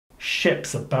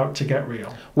ship's about to get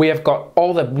real. We have got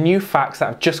all the new facts that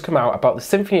have just come out about the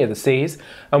Symphony of the Seas,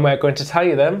 and we're going to tell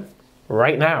you them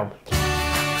right now.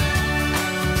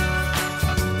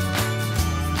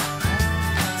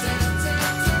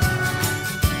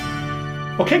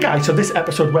 Okay guys, so this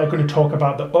episode we're going to talk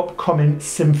about the upcoming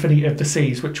Symphony of the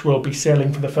Seas, which will be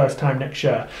sailing for the first time next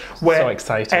year. We're so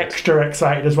excited. Extra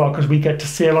excited as well because we get to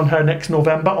sail on her next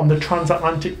November on the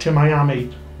transatlantic to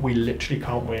Miami. We literally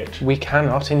can't wait. We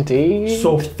cannot indeed.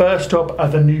 So first up are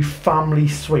the new family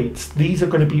suites. These are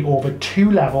going to be over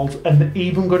 2 levels and they're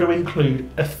even going to include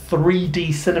a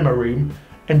 3D cinema room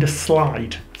and a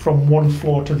slide from one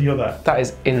floor to the other. That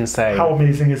is insane. How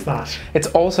amazing is that? It's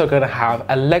also going to have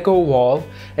a Lego wall,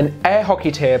 an air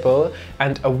hockey table,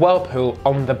 and a whirlpool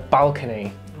on the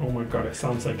balcony. Oh my god, it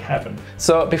sounds like heaven.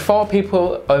 So before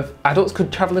adults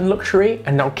could travel in luxury,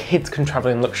 and now kids can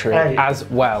travel in luxury as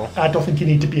well. I don't think you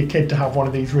need to be a kid to have one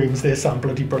of these rooms. They sound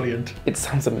bloody brilliant. It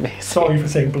sounds amazing. Sorry for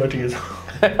saying bloody as well.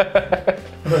 I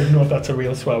don't even know if that's a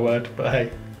real swear word, but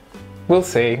hey. We'll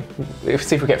see.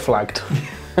 See if we get flagged.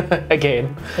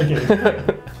 Again.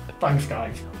 Thanks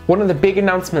guys. One of the big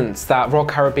announcements that Royal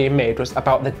Caribbean made was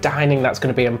about the dining that's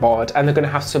going to be on board, and they're going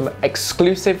to have some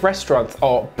exclusive restaurants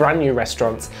or brand new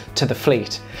restaurants to the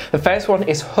fleet. The first one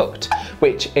is Hooked,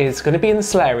 which is going to be in the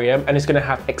solarium and is going to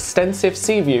have extensive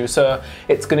sea view, so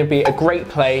it's going to be a great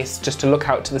place just to look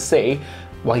out to the sea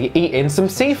while you're eating some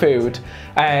seafood.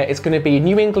 It's going to be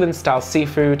New England style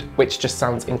seafood, which just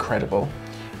sounds incredible.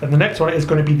 And the next one is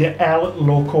going to be the El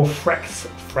Loco Fresh.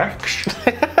 The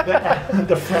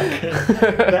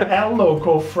El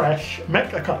Loco Fresh.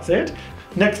 I can't say it.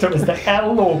 Next up is the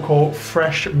El Loco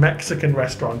Fresh Mexican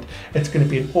Restaurant. It's going to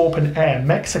be an open-air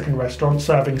Mexican restaurant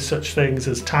serving such things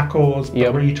as tacos,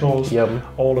 burritos,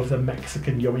 all of the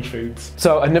Mexican yummy foods.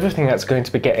 So another thing that's going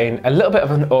to be getting a little bit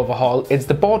of an overhaul is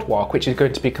the boardwalk, which is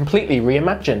going to be completely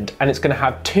reimagined, and it's going to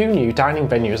have 2 new dining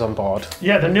venues on board.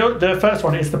 Yeah, the first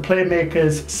one is the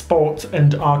Playmakers Sports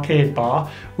and Arcade Bar,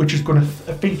 which is going to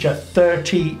feature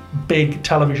 30 big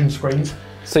television screens.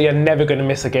 So you're never going to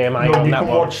miss a game on that one. You can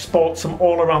watch sports from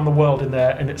all around the world in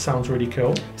there, and it sounds really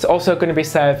cool. It's also going to be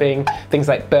serving things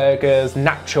like burgers,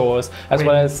 nachos, as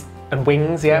well as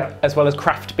wings, as well as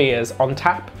craft beers on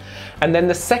tap. And then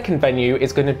the second venue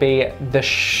is going to be the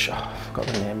I forgot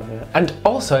the name of it. And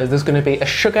also there's going to be a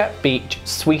Sugar Beach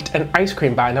sweet and ice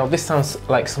cream bar. Now this sounds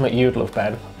like something you'd love,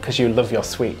 Ben, because you love your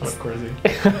sweets. That's crazy.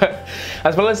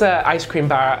 As well as an ice cream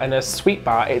bar and a sweet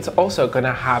bar, it's also going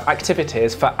to have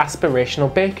activities for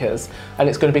aspirational bakers, and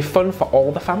it's going to be fun for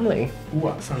all the family. Ooh,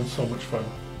 that sounds so much fun.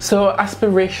 So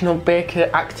aspirational baker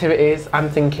activities,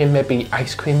 I'm thinking maybe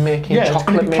ice cream making,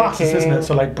 chocolate making. Classes, isn't it?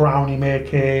 So like brownie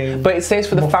making. But it says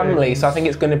for the family, so I think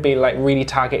it's going to be like really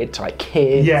targeted to like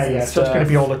kids. Yeah. So it's going to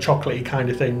be all the chocolatey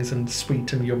kind of things and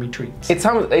sweet and yummy treats. It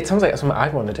sounds like something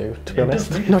I'd want to do, to be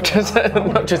honest. Not just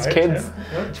kids.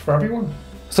 Yeah, it's for everyone.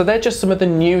 So they're just some of the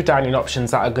new dining options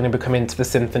that are going to be coming to the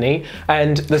Symphony,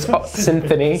 and there's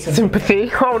Sympathy.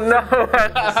 Oh no.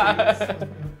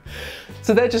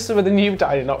 So they're just some of the new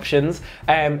dining options,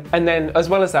 and then as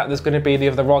well as that, there's going to be the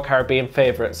other Royal Caribbean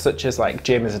favourites such as like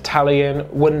Jamie's Italian,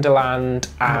 Wonderland,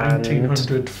 and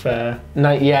 1900 Fair.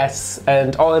 Yes,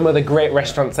 and all them other great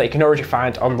restaurants that you can already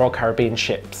find on Royal Caribbean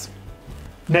ships.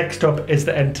 Next up is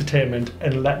the entertainment,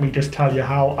 and let me just tell you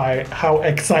how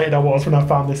excited I was when I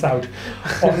found this out.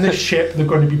 On this ship, they're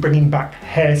going to be bringing back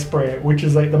Hairspray, which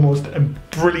is like the most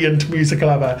brilliant musical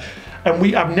ever.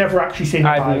 And I've never actually seen it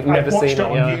live. I've watched it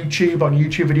on YouTube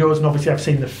videos, and obviously I've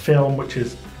seen the film, which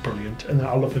is brilliant, and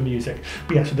I love the music.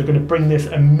 But yeah, so they're going to bring this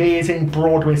amazing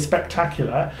Broadway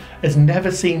spectacular, as never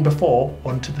seen before,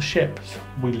 onto the ship.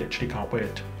 We literally can't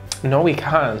wait. No, we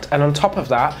can't. And on top of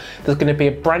that, there's going to be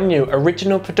a brand new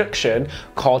original production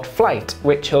called Flight,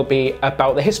 which will be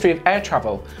about the history of air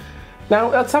travel. Now,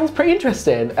 that sounds pretty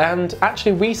interesting, and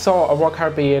actually we saw a Royal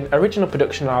Caribbean original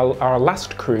production on our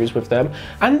last cruise with them,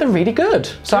 and they're really good.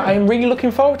 So yeah. I'm really looking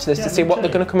forward to this to see what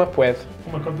they're going to come up with.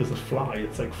 Oh my god, there's a fly.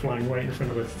 It's like flying right in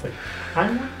front of us. It's like, I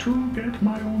want to get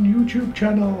my own YouTube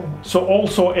channel. So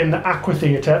also in the Aqua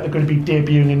Theatre, they're going to be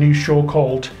debuting a new show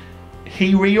called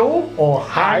Hey Rio or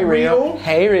Hi Rio.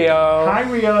 Hey Rio. Hi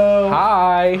Rio.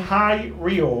 Hi. Hi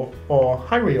Rio or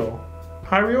Hi Rio.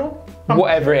 Hi Rio?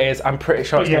 Whatever it is, I'm pretty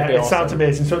sure it's going to be awesome. Yeah, it sounds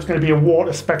amazing. So it's going to be a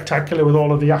water spectacular with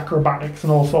all of the acrobatics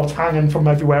and all sorts hanging from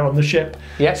everywhere on the ship.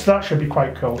 Yeah. So that should be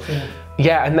quite cool.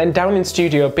 Yeah, and then down in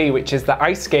Studio B, which is the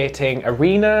ice skating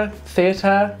arena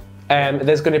theatre,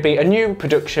 there's going to be a new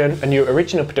production, a new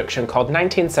original production called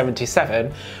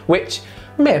 1977, which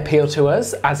may appeal to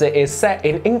us as it is set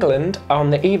in England on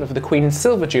the eve of the Queen's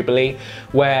Silver Jubilee,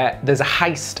 where there's a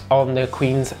heist on the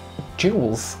Queen's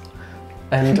jewels.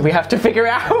 and we have to figure it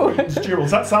out. Queen's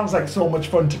Jewels. That sounds like so much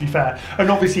fun, to be fair.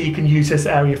 And obviously you can use this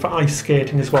area for ice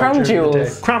skating as well. Crown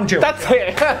Jewels. Crown Jewels. That's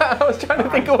it. I was trying to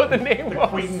think of what the name was.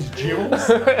 Queen's Jewels.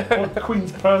 Or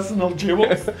Queen's personal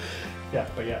jewels. Yeah,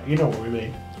 but yeah, you know what we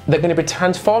mean. They're going to be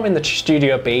transforming the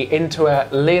Studio B into a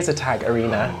laser tag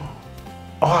arena.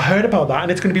 Oh, I heard about that,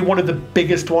 and it's going to be one of the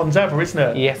biggest ones ever, isn't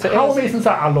it? Yes, it How is. amazing is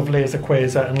that? I love Laser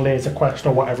Quasar and Laser Quest,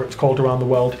 or whatever it's called around the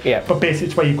world. Yeah. But basically,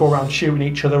 it's where you go around shooting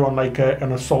each other on like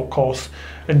an assault course,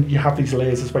 and you have these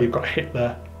lasers where you've got to hit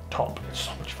the top. It's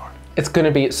so much fun. It's going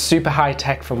to be super high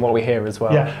tech from what we hear as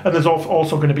well. Yeah, and there's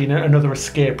also going to be another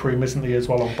escape room, isn't there, as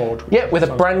well on board? Yeah, with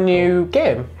a brand new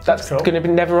game that's cool. going to be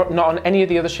not on any of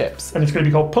the other ships. And it's going to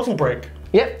be called Puzzle Break.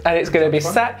 Yep, and it's going to be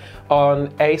set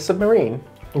on a submarine.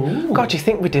 Ooh. God, do you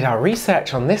think we did our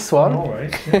research on this one? All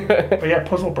right. Yeah. But yeah,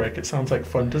 Puzzle Break, it sounds like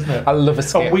fun, doesn't it? I love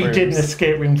escape We rooms. did an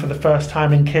escape room for the first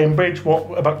time in Cambridge,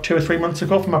 about 2 or 3 months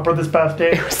ago for my brother's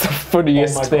birthday. It was the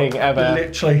funniest thing ever.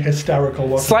 Literally hysterical,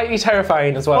 wasn't it? Slightly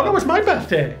terrifying as well. Oh no, it was my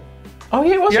birthday. Oh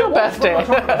yeah, it was your it was.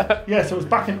 birthday. Yeah, so it was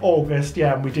back in August,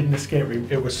 yeah, and we did an escape room.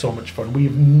 It was so much fun.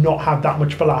 We've not had that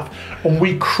much of a laugh. And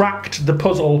we cracked the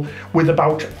puzzle with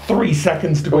about 3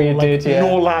 seconds to go. We did, yeah.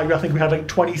 No lag, I think we had like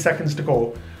 20 seconds to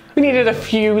go. We needed a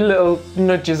few little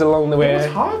nudges along the way. It was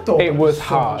hard though. It was so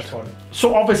hard. much fun.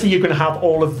 So obviously you're going to have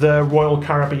all of the Royal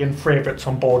Caribbean favourites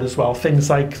on board as well. Things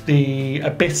like the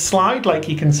Abyss slide, like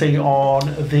you can see on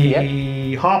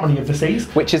the Harmony of the Seas.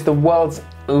 Which is the world's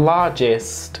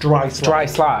largest Dry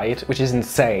slide, which is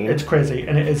insane. It's crazy,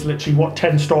 and it is literally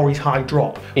 10 stories high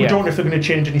drop. We don't know if they're going to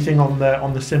change anything on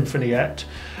the Symphony yet.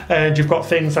 And you've got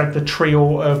things like the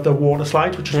trio of the water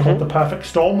slides, which is called the Perfect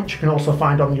Storm, which you can also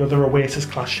find on the other Oasis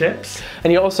class ships.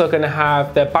 And you're also going to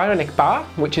have the Bionic Bar,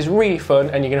 which is really fun,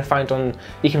 and you can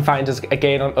find us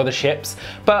again on other ships.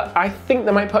 But I think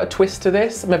they might put a twist to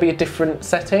this, maybe a different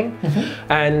setting.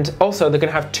 And also they're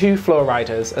going to have 2 floor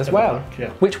riders as well,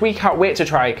 which we can't wait to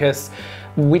try because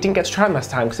we didn't get to try them last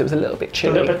time because it was a little bit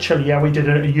chilly. A little bit chilly, yeah. We did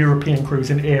a European cruise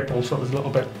in April, so it was a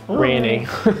little bit rainy.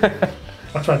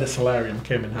 That's why the solarium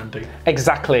came in handy.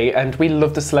 Exactly, and we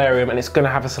love the solarium, and it's going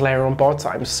to have a solarium on board, so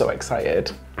I'm so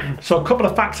excited. So a couple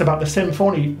of facts about the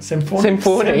Symphony. Symphony.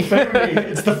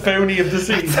 It's the phony of the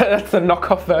seas. That's the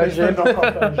knockoff version. It's the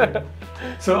knockoff version.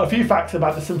 So a few facts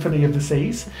about the Symphony of the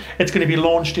Seas. It's going to be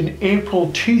launched in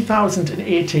April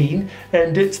 2018,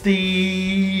 and it's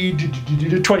the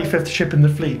 25th ship in the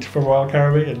fleet for Royal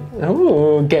Caribbean.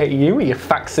 Oh, get you with your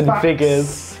facts and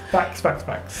figures. Facts.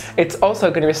 It's also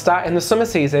going to be starting the summer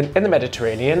season in the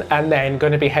Mediterranean and then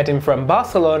going to be heading from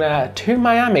Barcelona to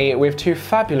Miami with 2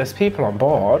 fabulous people on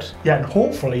board. Yeah, and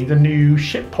hopefully the new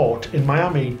ship port in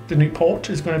Miami, the new port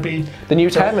is going to be the new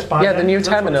terminal. Yeah, the new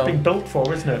terminal. That's what it's been built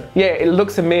for, isn't it? Yeah, it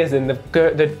looks amazing.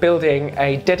 They're building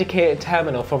a dedicated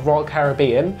terminal for Royal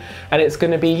Caribbean, and it's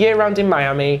going to be year-round in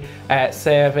Miami,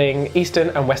 serving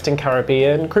Eastern and Western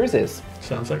Caribbean cruises.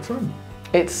 Sounds like fun.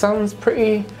 It sounds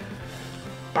pretty...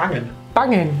 Banging.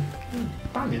 Banging.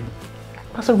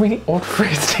 That's a really odd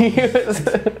phrase to use.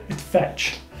 It's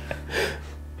fetch.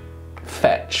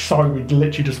 Fetch. Sorry, we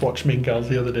literally just watched Mean Girls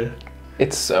the other day.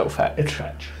 It's so fetch. It's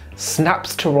fetch.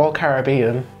 Snaps to Royal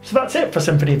Caribbean. So that's it for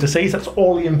Symphony of the Seas. That's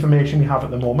all the information we have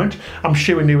at the moment. I'm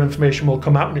sure new information will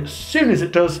come out, and as soon as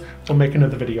it does, we'll make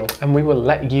another video. And we will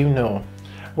let you know.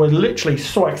 We're literally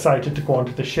so excited to go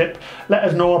onto the ship. Let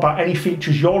us know about any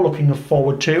features you're looking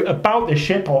forward to about this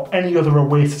ship or any other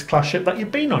Oasis class ship that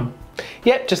you've been on.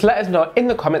 Yep, just let us know in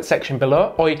the comments section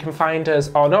below, or you can find us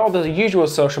on all the usual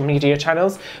social media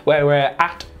channels where we're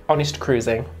at Honest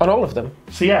Cruising, on all of them.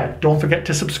 So yeah, don't forget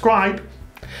to subscribe.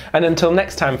 And until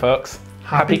next time, folks,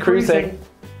 happy cruising.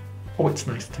 Oh, it's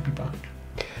nice to be back.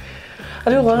 I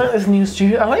do like this new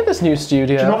studio. I like this new studio.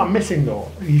 Do you know what I'm missing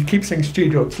though? You keep saying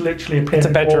studio, it's literally a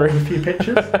painted wall with a few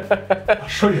pictures. I'll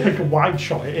show you like a wide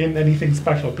shot. It ain't anything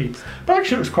special, peeps. But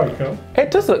actually it looks quite cool.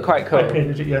 It does look quite cool. I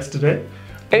painted it yesterday.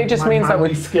 It just means that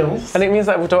we skills. And it means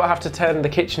that we don't have to turn the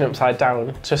kitchen upside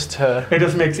down just to... It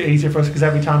just makes it easier for us because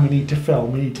every time we need to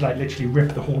film, we need to like literally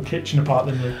rip the whole kitchen apart.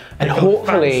 And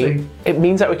hopefully it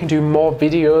means that we can do more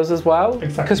videos as well.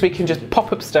 Exactly. Because we can just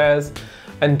pop upstairs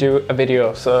and do a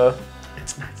video, so...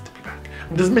 It's nice to be back.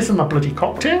 I'm just missing my bloody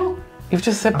cocktail. You've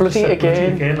just said bloody again.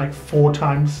 Bloody again, like 4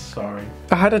 times, sorry.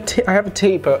 I have a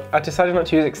tea, but I decided not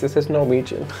to use it because it says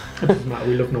Norwegian. It doesn't matter,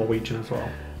 we love Norwegian as well.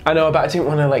 I know, but I didn't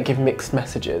want to like give mixed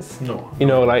messages. No. You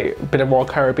know, like a bit of more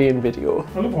Caribbean video.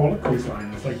 I love all the cruise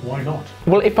lines, like why not?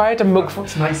 Well, if I had a mug... That's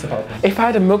what's nice about them. If I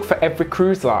had a mug for every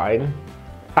cruise line,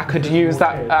 I could use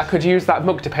that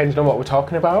mug depending on what we're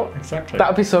talking about. Exactly. That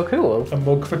would be so cool. A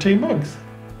mug for 2 mugs.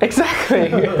 Exactly.